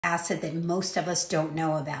acid that most of us don't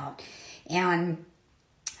know about. And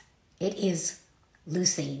it is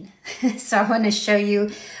leucine. So I want to show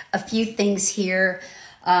you a few things here.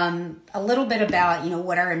 A little bit about,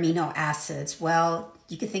 what are amino acids? Well,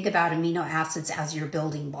 you can think about amino acids as your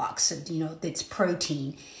building blocks. So, it's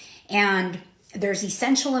protein. And there's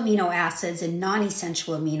essential amino acids and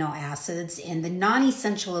non-essential amino acids. And the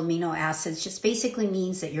non-essential amino acids just basically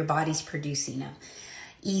means that your body's producing them.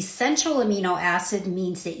 Essential amino acid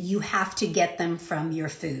means that you have to get them from your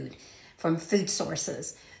food, from food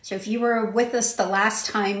sources. So if you were with us the last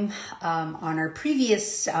time on our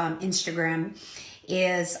previous Instagram,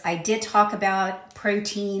 I did talk about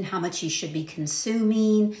protein, how much you should be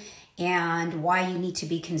consuming, and why you need to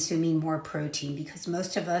be consuming more protein, because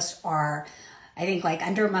most of us are, I think, like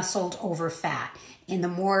under-muscled, over-fat. And the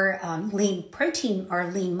more lean protein or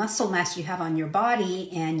lean muscle mass you have on your body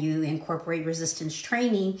and you incorporate resistance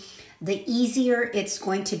training, the easier it's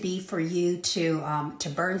going to be for you to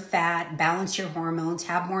burn fat, balance your hormones,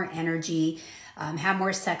 have more energy, have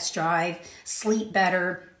more sex drive, sleep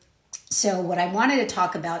better. So what I wanted to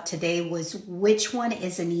talk about today was which one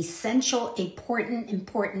is an essential, important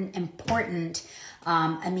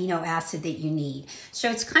amino acid that you need. So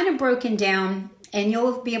it's kind of broken down, and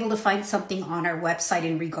you'll be able to find something on our website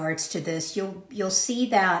in regards to this. You'll see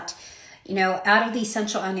that, out of the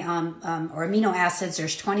essential or amino acids,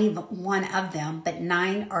 there's 21 of them, but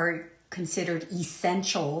 9 are considered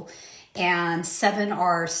essential and 7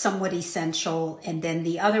 are somewhat essential. And then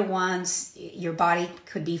the other ones, your body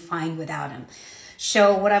could be fine without them.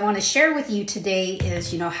 So what I want to share with you today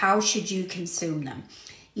is, how should you consume them?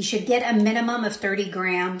 You should get a minimum of 30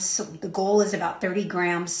 grams. So the goal is about 30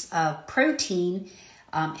 grams of protein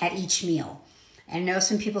at each meal. And I know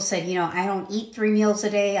some people said, I don't eat 3 meals a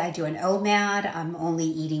day. I do an OMAD. I'm only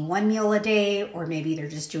eating 1 meal a day, or maybe they're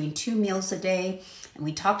just doing 2 meals a day. And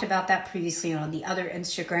we talked about that previously on the other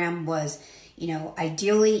Instagram was,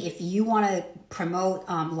 ideally, if you want to promote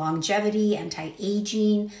longevity,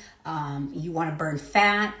 anti-aging, you want to burn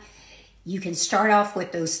fat, you can start off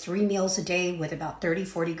with those 3 meals a day with about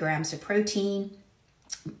 30-40 grams of protein.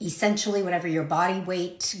 Essentially, whatever your body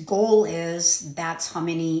weight goal is, that's how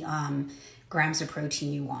many grams of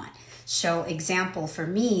protein you want. So example for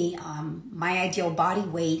me, my ideal body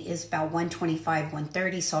weight is about 125,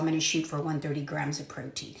 130. So I'm going to shoot for 130 grams of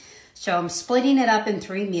protein. So I'm splitting it up in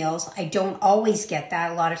 3 meals. I don't always get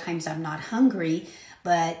that. A lot of times I'm not hungry,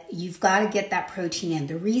 but you've got to get that protein in.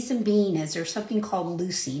 The reason being is there's something called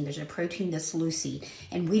leucine. There's a protein that's leucine,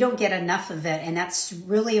 and we don't get enough of it. And that's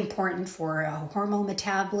really important for hormone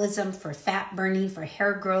metabolism, for fat burning, for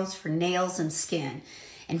hair growth, for nails and skin.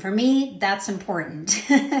 And for me, that's important.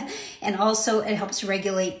 And also it helps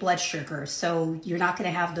regulate blood sugar. So you're not going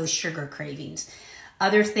to have those sugar cravings.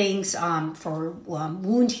 Other things for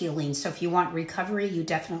wound healing. So if you want recovery, you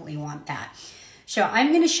definitely want that. So I'm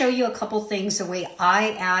going to show you a couple things, the way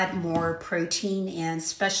I add more protein and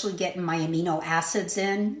especially getting my amino acids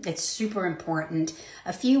in. It's super important.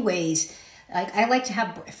 A few ways. I like to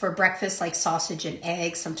have for breakfast like sausage and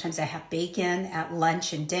eggs. Sometimes I have bacon. At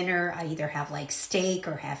lunch and dinner, I either have like steak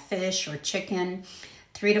or have fish or chicken,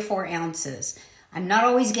 3 to 4 ounces. I'm not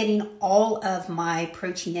always getting all of my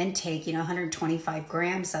protein intake, 125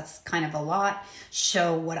 grams. That's kind of a lot.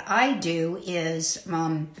 So what I do is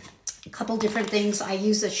a couple different things. I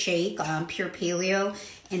use a shake, Pure Paleo,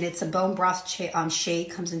 and it's a bone broth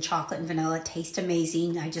shake. Comes in chocolate and vanilla. It tastes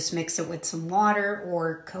amazing. I just mix it with some water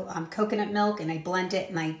or coconut milk, and I blend it,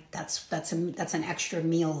 and that's an extra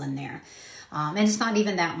meal in there. And it's not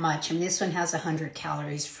even that much. I mean, this one has 100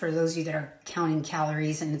 calories for those of you that are counting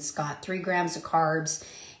calories, and it's got 3 grams of carbs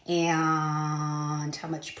and how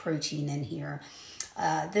much protein in here.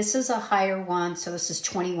 This is a higher one, so this is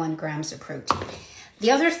 21 grams of protein. The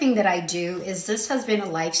other thing that I do is this has been a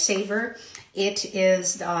lifesaver. It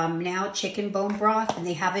is now chicken bone broth, and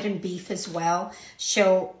they have it in beef as well.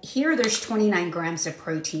 So here there's 29 grams of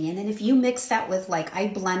protein. And then if you mix that with, I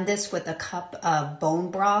blend this with a cup of bone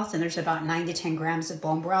broth, and there's about 9 to 10 grams of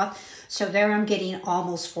bone broth. So there I'm getting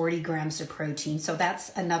almost 40 grams of protein. So that's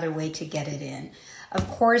another way to get it in. Of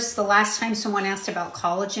course, the last time someone asked about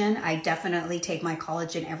collagen, I definitely take my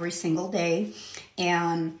collagen every single day.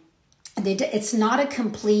 And it's not a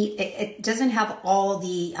complete, it doesn't have all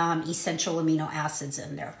the essential amino acids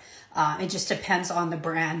in there. It just depends on the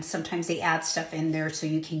brand. Sometimes they add stuff in there so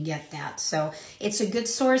you can get that. So it's a good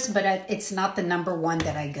source, but it's not the number one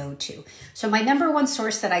that I go to. So my number one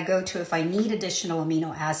source that I go to if I need additional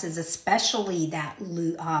amino acids, especially that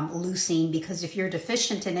leucine, because if you're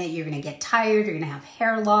deficient in it, you're going to get tired, you're going to have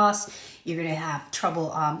hair loss, you're going to have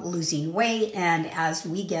trouble losing weight. And as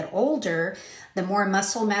we get older, the more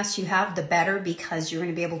muscle mass you have, the better, because you're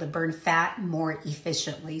going to be able to burn fat more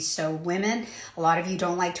efficiently. So women, a lot of you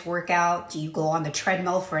don't like to work out. You go on the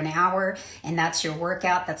treadmill for an hour and that's your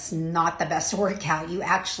workout. That's not the best workout. You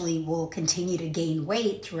actually will continue to gain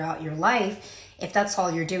weight throughout your life if that's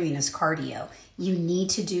all you're doing is cardio. You need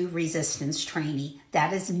to do resistance training.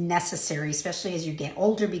 That is necessary, especially as you get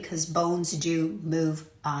older, because bones do move,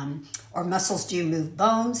 or muscles do move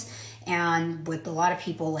bones. And with a lot of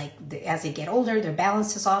people, like as they get older, their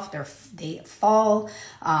balance is off, they fall,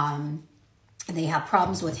 they have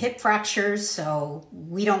problems with hip fractures. So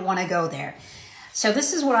we don't want to go there. So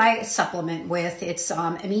this is what I supplement with. It's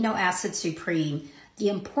Amino Acid Supreme. The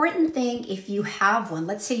important thing, if you have one,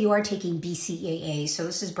 let's say you are taking BCAA, so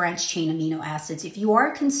this is branched chain amino acids. If you are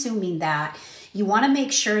consuming that, you want to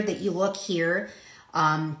make sure that you look here.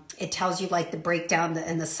 It tells you like the breakdown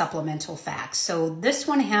and the supplemental facts. So this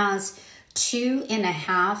one has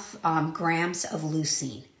 2.5 grams of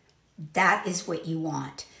leucine. That is what you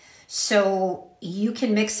want. So you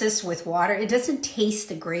can mix this with water. It doesn't taste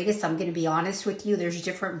the greatest. I'm going to be honest with you. There's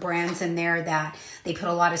different brands in there that they put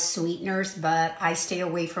a lot of sweeteners, but I stay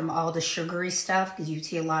away from all the sugary stuff because you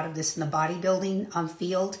see a lot of this in the bodybuilding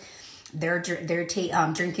field. They're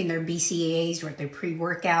drinking their BCAAs or their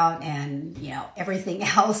pre-workout and everything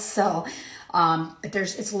else. So, but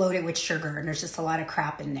it's loaded with sugar and there's just a lot of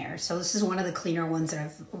crap in there. So this is one of the cleaner ones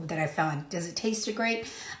that I've found. Does it taste great?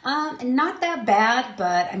 Not that bad,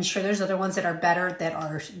 but I'm sure there's other ones that are better, that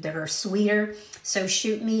are sweeter. So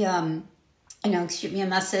shoot me shoot me a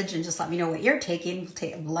message and just let me know what you're taking.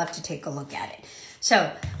 I'd love to take a look at it.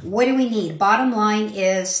 So what do we need? Bottom line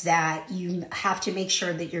is that you have to make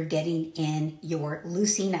sure that you're getting in your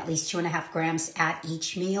leucine, at least 2.5 grams at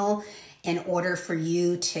each meal, in order for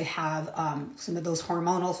you to have some of those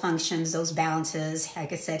hormonal functions, those balances,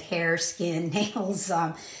 like I said, hair, skin, nails,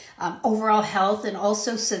 overall health, and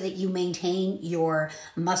also so that you maintain your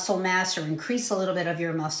muscle mass or increase a little bit of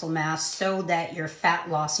your muscle mass so that your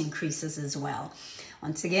fat loss increases as well.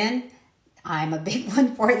 Once again, I'm a big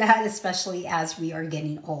one for that, especially as we are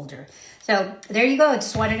getting older. So there you go.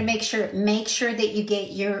 Just wanted to make sure that you get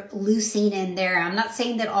your leucine in there. I'm not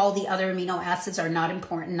saying that all the other amino acids are not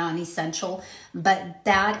important, non-essential, but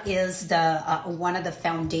that is the one of the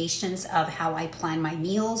foundations of how I plan my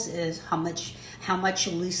meals, is how much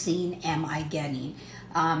leucine am I getting.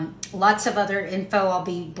 Lots of other info. I'll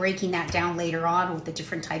be breaking that down later on with the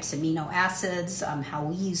different types of amino acids, how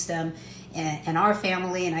we use them in our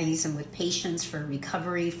family, and I use them with patients for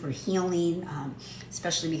recovery, for healing,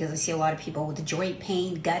 especially because I see a lot of people with joint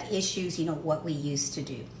pain, gut issues, what we used to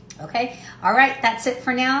do. Okay. All right. That's it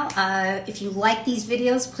for now. If you like these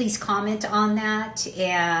videos, please comment on that,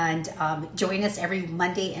 and join us every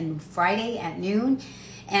Monday and Friday at noon.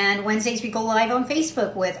 And Wednesdays we go live on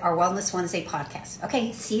Facebook with our Wellness Wednesday podcast.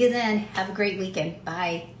 Okay. See you then. Have a great weekend.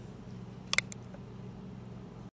 Bye.